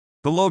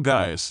Hello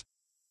guys!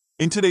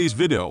 In today's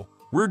video,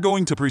 we're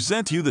going to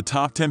present to you the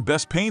top 10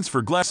 best paints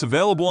for glass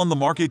available on the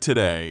market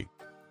today.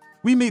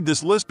 We made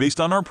this list based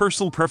on our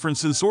personal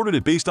preference and sorted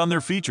it based on their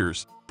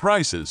features,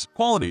 prices,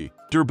 quality,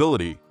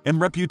 durability,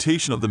 and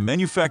reputation of the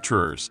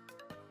manufacturers.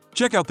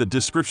 Check out the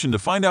description to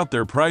find out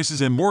their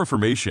prices and more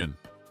information.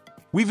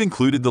 We've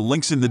included the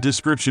links in the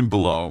description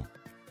below.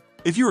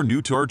 If you are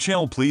new to our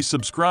channel, please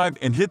subscribe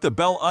and hit the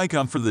bell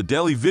icon for the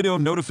daily video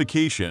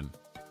notification.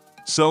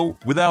 So,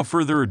 without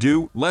further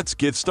ado, let's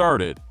get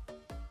started.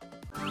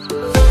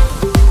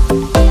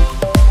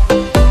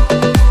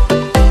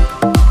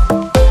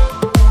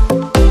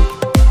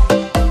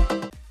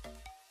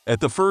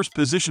 At the first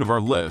position of our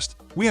list,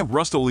 we have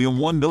Rust-Oleum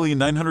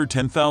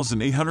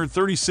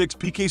 1,910,836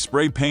 PK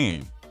Spray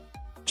Paint.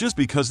 Just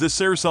because this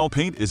aerosol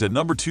paint is at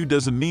number 2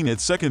 doesn't mean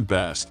it's second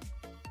best.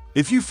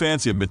 If you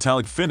fancy a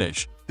metallic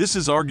finish, this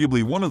is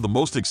arguably one of the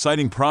most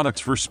exciting products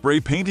for spray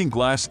painting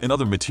glass and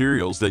other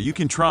materials that you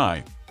can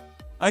try.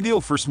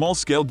 Ideal for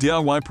small-scale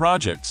DIY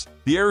projects,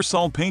 the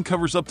aerosol paint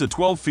covers up to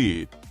 12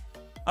 feet.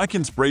 I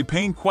can spray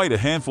paint quite a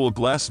handful of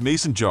glass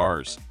mason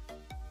jars.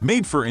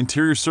 Made for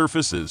interior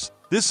surfaces,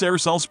 this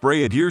aerosol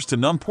spray adheres to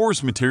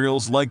non-porous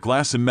materials like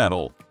glass and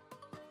metal.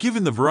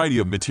 Given the variety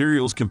of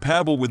materials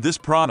compatible with this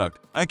product,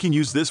 I can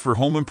use this for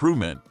home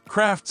improvement,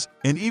 crafts,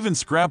 and even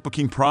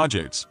scrapbooking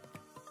projects.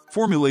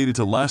 Formulated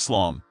to last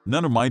long,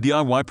 none of my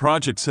DIY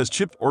projects has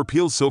chipped or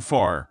peeled so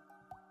far.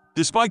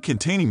 Despite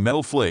containing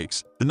metal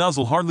flakes, the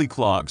nozzle hardly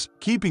clogs,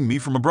 keeping me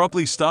from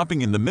abruptly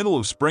stopping in the middle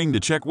of spraying to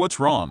check what's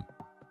wrong.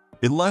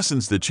 It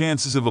lessens the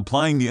chances of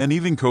applying the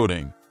uneven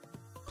coating.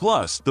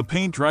 Plus, the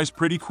paint dries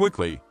pretty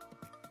quickly.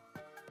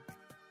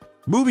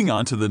 Moving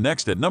on to the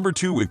next at number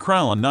 2 with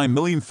Krylon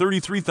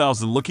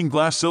 9,033,000 Looking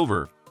Glass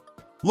Silver.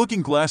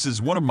 Looking Glass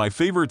is one of my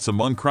favorites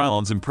among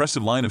Krylon's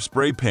impressive line of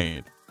spray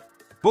paint.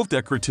 Both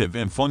decorative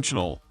and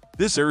functional,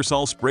 this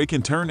aerosol spray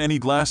can turn any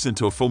glass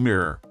into a faux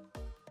mirror.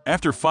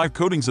 After 5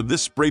 coatings of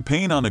this spray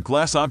paint on a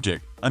glass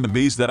object, I'm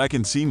amazed that I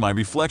can see my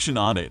reflection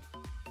on it.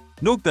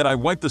 Note that I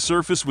wipe the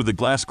surface with a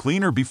glass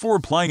cleaner before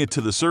applying it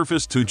to the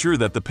surface to ensure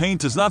that the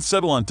paint does not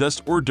settle on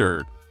dust or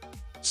dirt.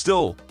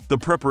 Still, the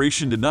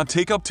preparation did not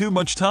take up too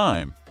much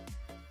time.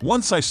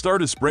 Once I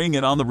started spraying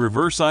it on the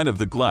reverse side of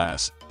the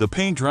glass, the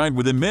paint dried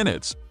within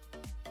minutes.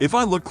 If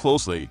I look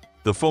closely,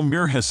 the foam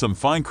mirror has some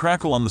fine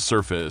crackle on the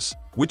surface,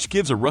 which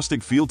gives a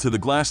rustic feel to the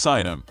glass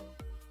item.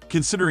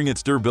 Considering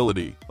its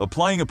durability,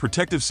 applying a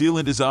protective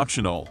sealant is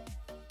optional.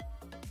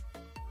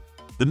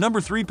 The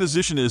number 3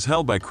 position is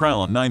held by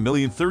Krylon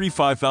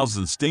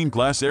 9,035,000 Stained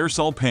Glass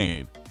Aerosol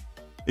Paint.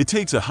 It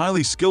takes a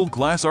highly skilled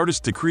glass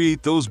artist to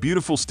create those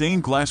beautiful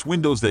stained glass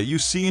windows that you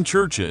see in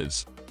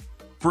churches.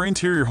 For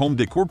interior home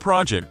decor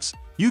projects,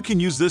 you can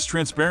use this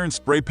transparent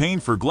spray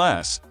paint for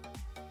glass.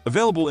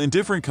 Available in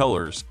different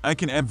colors, I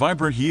can add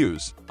vibrant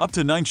hues, up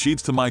to 9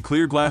 shades to my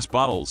clear glass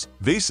bottles,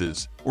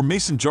 vases, or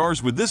mason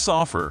jars with this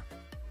offer.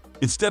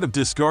 Instead of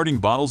discarding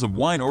bottles of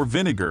wine or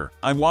vinegar,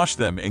 I wash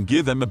them and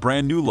give them a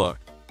brand new look.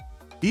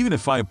 Even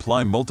if I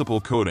apply multiple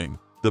coating,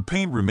 the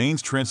paint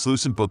remains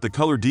translucent but the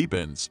color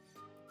deepens.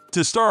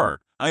 To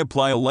start, I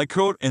apply a light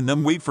coat and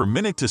then wait for a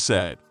minute to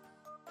set.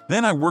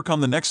 Then I work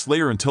on the next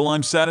layer until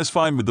I'm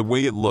satisfied with the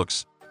way it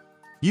looks.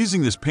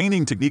 Using this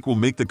painting technique will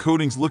make the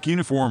coatings look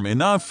uniform and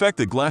not affect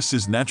the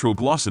glass's natural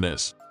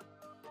glossiness.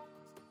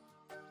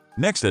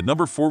 Next at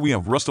number 4 we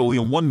have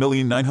Rust-Oleum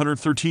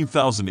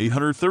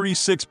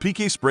 1,913,836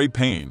 PK Spray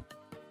Paint.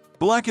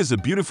 Black is a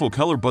beautiful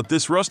color, but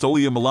this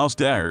Rust-Oleum allows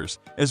daggers,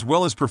 as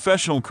well as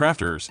professional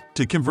crafters,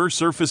 to convert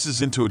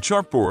surfaces into a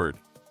chalkboard.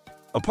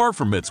 Apart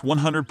from its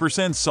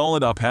 100%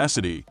 solid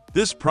opacity,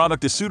 this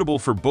product is suitable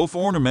for both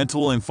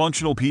ornamental and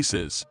functional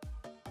pieces.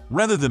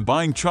 Rather than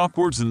buying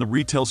chalkboards in the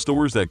retail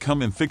stores that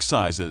come in fixed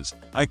sizes,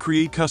 I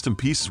create custom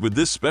pieces with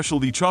this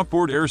specialty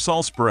chalkboard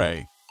aerosol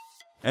spray.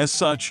 As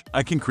such,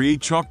 I can create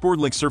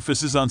chalkboard-like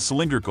surfaces on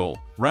cylindrical,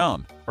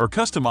 round, or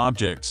custom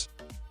objects.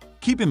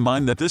 Keep in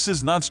mind that this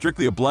is not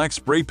strictly a black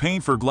spray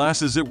paint for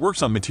glasses. It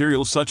works on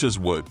materials such as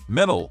wood,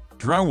 metal,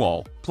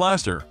 drywall,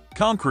 plaster,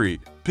 concrete,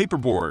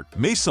 paperboard,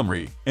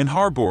 masonry, and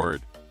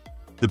hardboard.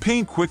 The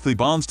paint quickly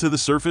bonds to the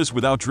surface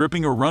without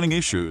dripping or running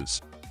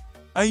issues.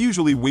 I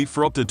usually wait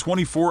for up to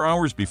 24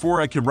 hours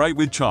before I can write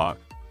with chalk.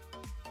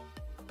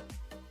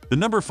 The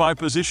number 5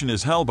 position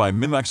is held by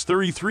Minwax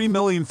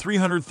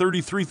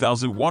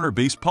 33,333,000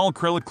 Water-Based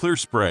Polycrylic Clear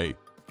Spray.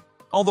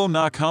 Although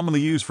not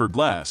commonly used for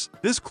glass,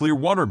 this clear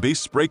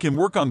water-based spray can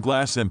work on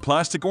glass and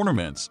plastic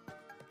ornaments.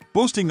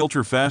 Boasting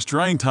ultra-fast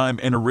drying time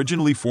and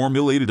originally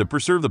formulated to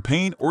preserve the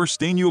paint or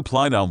stain you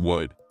applied on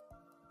wood.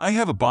 I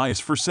have a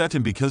bias for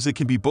satin because it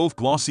can be both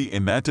glossy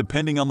and matte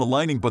depending on the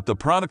lighting, but the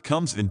product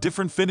comes in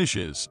different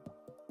finishes.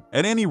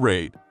 At any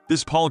rate,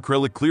 this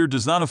polycrylic clear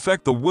does not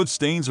affect the wood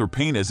stains or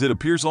paint as it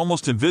appears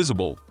almost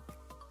invisible.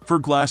 For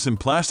glass and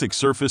plastic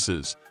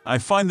surfaces, I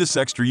find this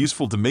extra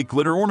useful to make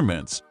glitter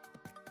ornaments.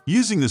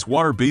 Using this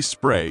water-based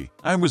spray,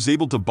 I was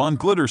able to bond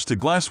glitters to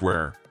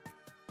glassware.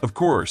 Of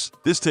course,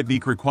 this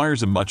technique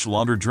requires a much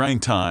longer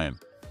drying time.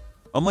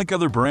 Unlike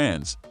other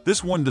brands,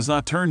 this one does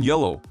not turn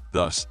yellow,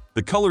 thus,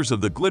 the colors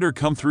of the glitter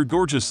come through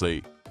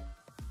gorgeously.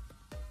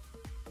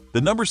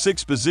 The number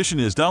 6 position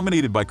is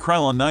dominated by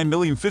Krylon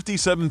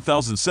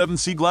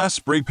 9057007C glass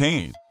spray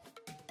paint.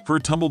 For a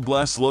tumbled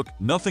glass look,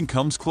 nothing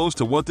comes close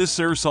to what this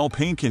aerosol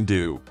paint can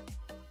do.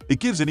 It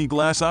gives any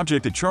glass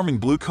object a charming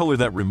blue color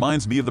that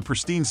reminds me of the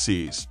pristine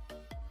seas.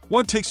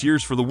 What takes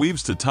years for the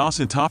weaves to toss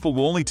and topple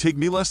will only take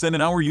me less than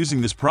an hour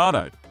using this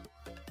product.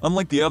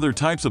 Unlike the other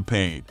types of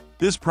paint,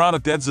 this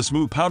product adds a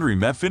smooth powdery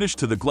matte finish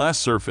to the glass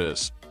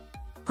surface.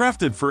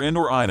 Crafted for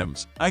indoor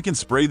items, I can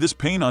spray this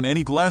paint on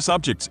any glass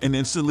objects and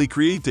instantly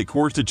create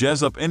decor to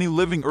jazz up any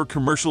living or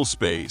commercial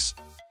space.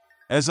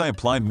 As I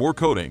applied more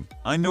coating,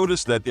 I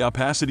noticed that the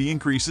opacity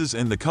increases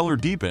and the color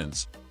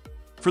deepens.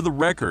 For the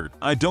record,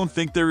 I don't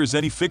think there is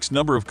any fixed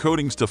number of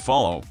coatings to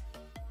follow.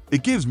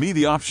 It gives me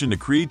the option to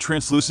create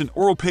translucent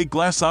or opaque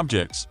glass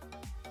objects.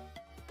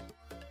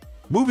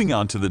 Moving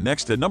on to the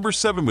next at number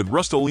 7 with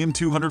Rust-Oleum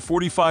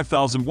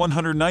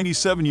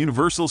 245197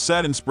 Universal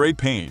Satin Spray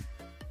Paint.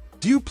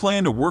 Do you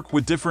plan to work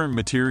with different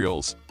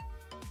materials?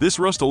 This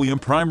Rust-Oleum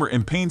primer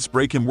and paint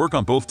spray can work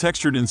on both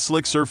textured and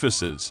slick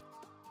surfaces.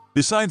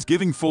 Besides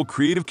giving full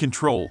creative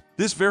control,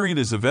 this variant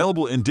is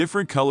available in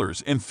different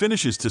colors and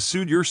finishes to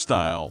suit your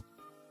style.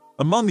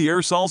 Among the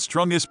aerosol's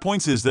strongest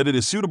points is that it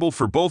is suitable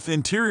for both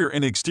interior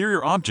and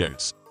exterior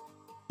objects.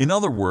 In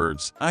other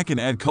words, I can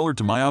add color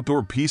to my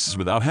outdoor pieces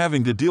without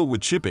having to deal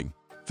with chipping,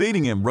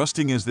 fading and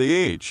rusting as they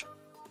age.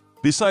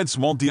 Besides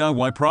small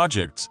DIY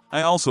projects,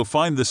 I also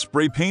find this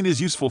spray paint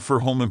is useful for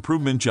home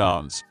improvement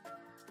jobs.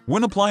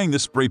 When applying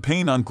this spray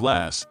paint on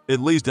glass, it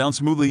lays down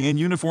smoothly and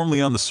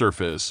uniformly on the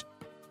surface.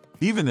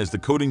 Even as the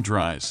coating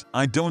dries,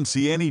 I don't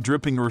see any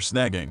dripping or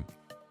snagging.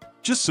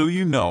 Just so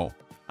you know,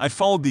 I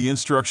followed the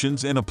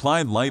instructions and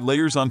applied light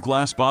layers on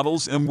glass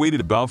bottles and waited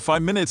about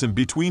 5 minutes in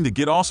between to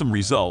get awesome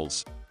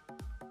results.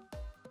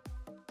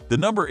 The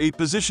number 8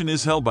 position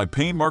is held by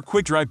PaintMark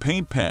Quick Dry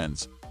Paint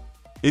Pens.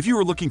 If you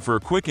are looking for a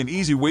quick and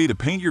easy way to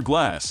paint your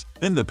glass,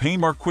 then the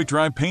PaintMark Quick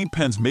Dry Paint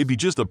Pens may be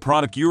just the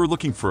product you are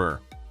looking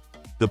for.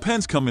 The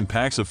pens come in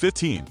packs of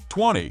 15,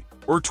 20,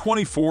 or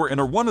 24 and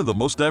are one of the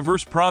most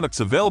diverse products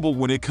available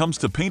when it comes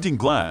to painting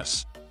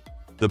glass.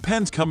 The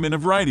pens come in a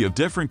variety of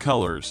different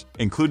colors,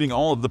 including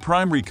all of the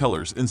primary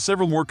colors and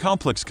several more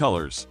complex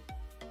colors.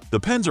 The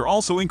pens are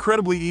also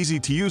incredibly easy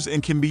to use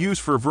and can be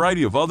used for a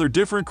variety of other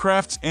different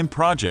crafts and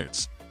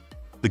projects.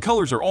 The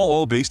colors are all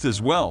oil-based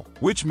as well,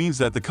 which means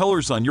that the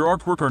colors on your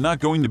artwork are not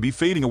going to be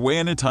fading away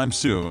anytime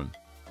soon.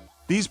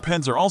 These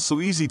pens are also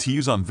easy to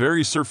use on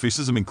various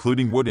surfaces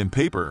including wood and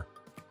paper.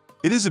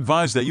 It is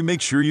advised that you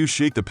make sure you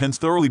shake the pens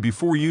thoroughly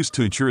before use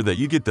to ensure that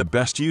you get the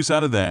best use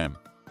out of them.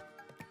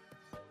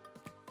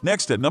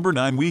 Next at number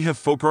 9 we have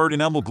FolkArt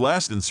Enamel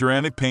Glass and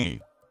Ceramic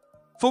Paint.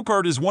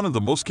 FolkArt is one of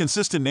the most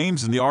consistent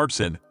names in the arts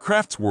and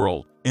crafts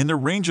world, and their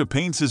range of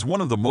paints is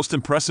one of the most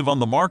impressive on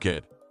the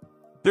market.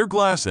 Their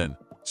glass and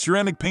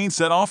ceramic paint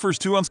set offers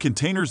 2-ounce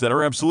containers that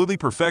are absolutely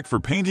perfect for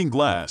painting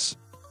glass.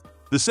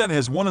 The set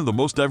has one of the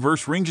most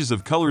diverse ranges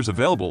of colors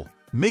available,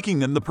 making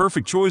them the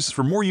perfect choice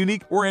for more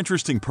unique or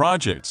interesting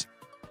projects.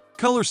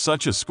 Colors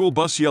such as school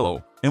bus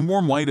yellow and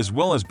warm white as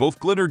well as both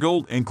glitter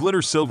gold and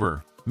glitter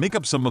silver make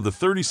up some of the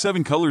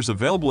 37 colors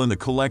available in the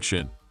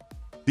collection.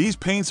 These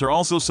paints are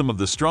also some of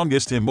the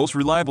strongest and most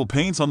reliable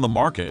paints on the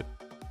market.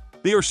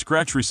 They are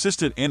scratch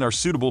resistant and are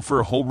suitable for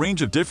a whole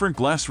range of different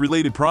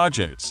glass-related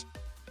projects.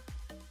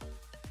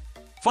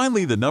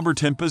 Finally, the number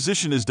 10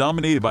 position is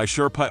dominated by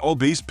Sharpie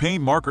oil-based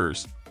paint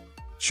markers.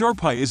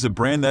 Sharpie is a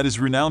brand that is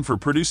renowned for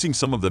producing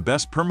some of the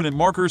best permanent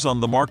markers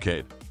on the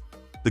market.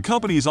 The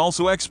company is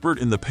also expert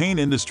in the paint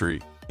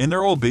industry, and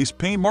their oil-based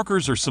paint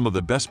markers are some of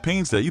the best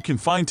paints that you can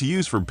find to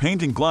use for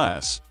painting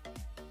glass.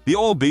 The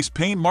oil-based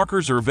paint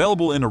markers are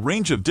available in a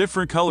range of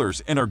different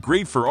colors and are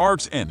great for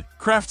arts and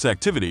crafts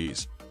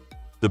activities.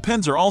 The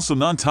pens are also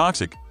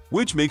non-toxic,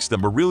 which makes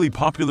them a really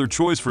popular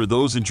choice for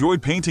those enjoy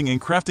painting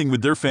and crafting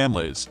with their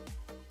families.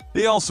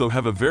 They also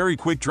have a very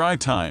quick dry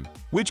time,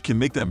 which can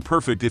make them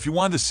perfect if you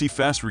want to see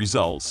fast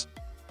results.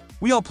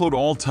 We upload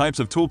all types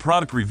of tool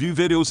product review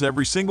videos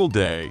every single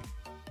day.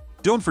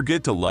 Don't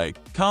forget to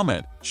like,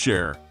 comment,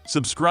 share,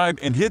 subscribe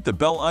and hit the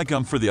bell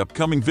icon for the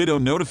upcoming video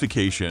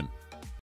notification.